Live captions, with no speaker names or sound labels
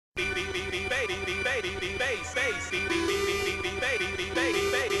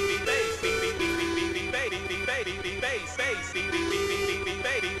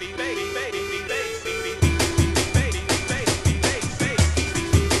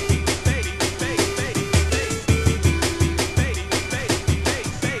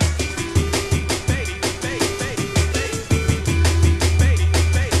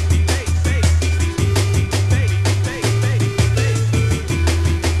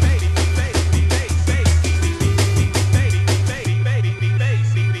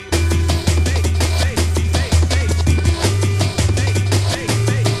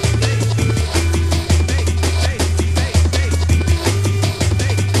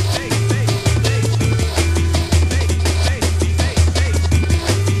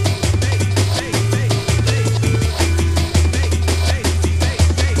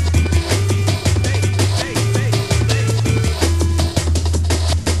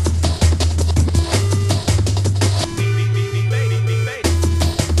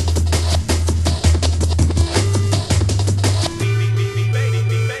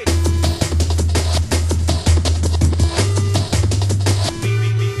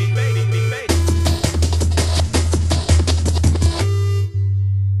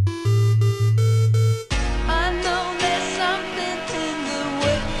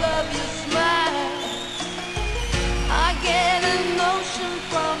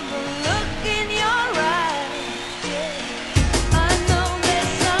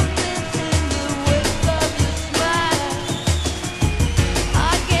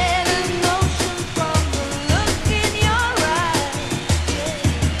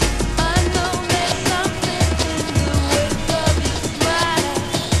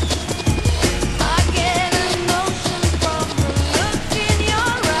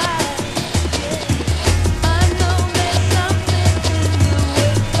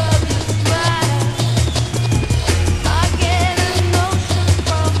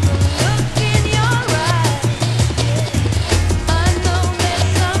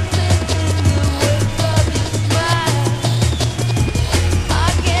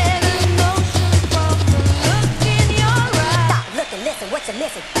what you're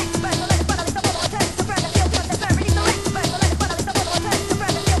missing.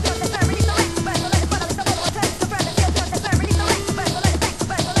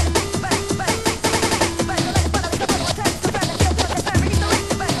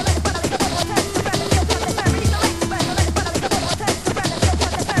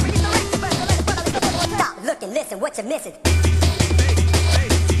 Listen,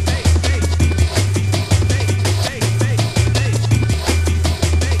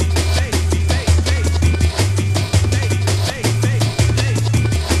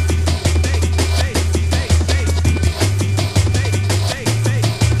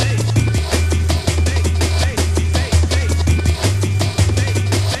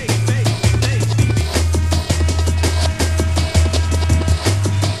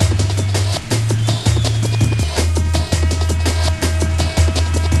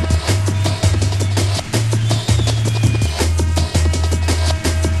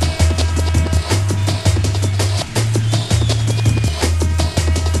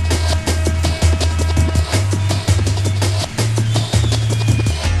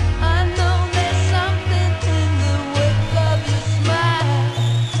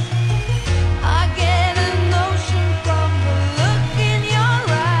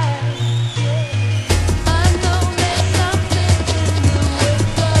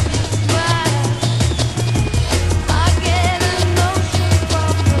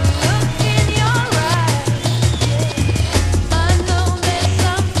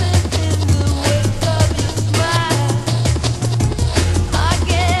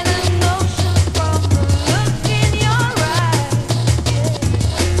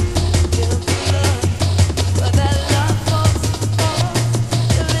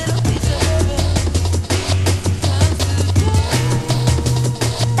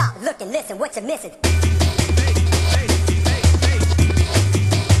 what you're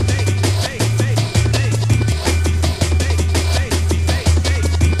missing.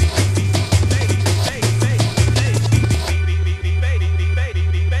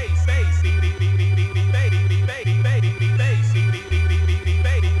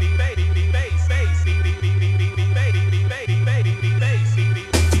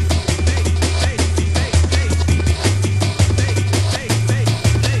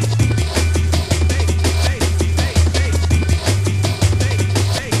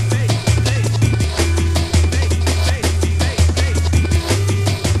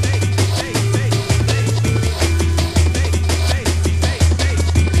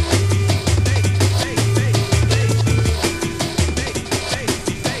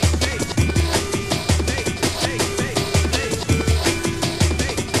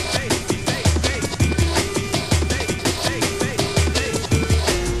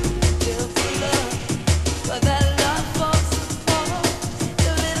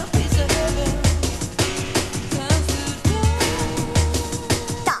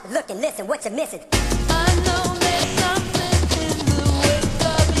 miss it. I know there's something in the wake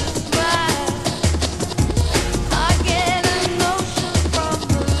of your smile. I get a notion from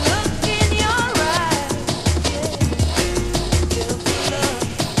the look in your eyes. Yeah, guilty love,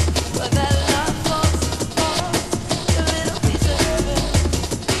 but that love falls apart. Your little piece of heaven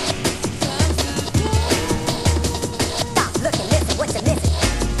turns to dust. Stop, look and listen, what you missing?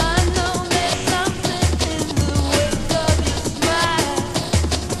 I know there's something in the wake of your smile.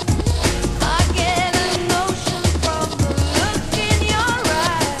 I get a notion from the look in your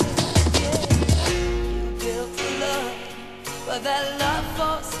eyes. Yeah, you built a love, but that love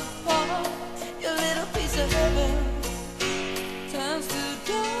falls apart. Your little piece of heaven turns to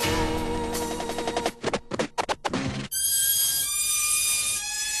dust.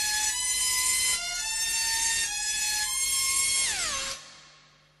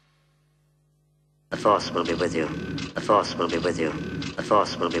 The force will be with you. The force will be with you. The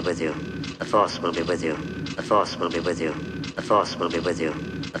force will be with you. The force will be with you. The force will be with you. The force will be with you.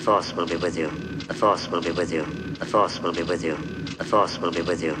 The force will be with you. The force will be with you. The force will be with you. The force will be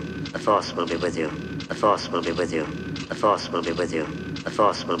with you. The force will be with you. The force will be with you. The force will be with you. The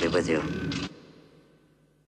force will be with you.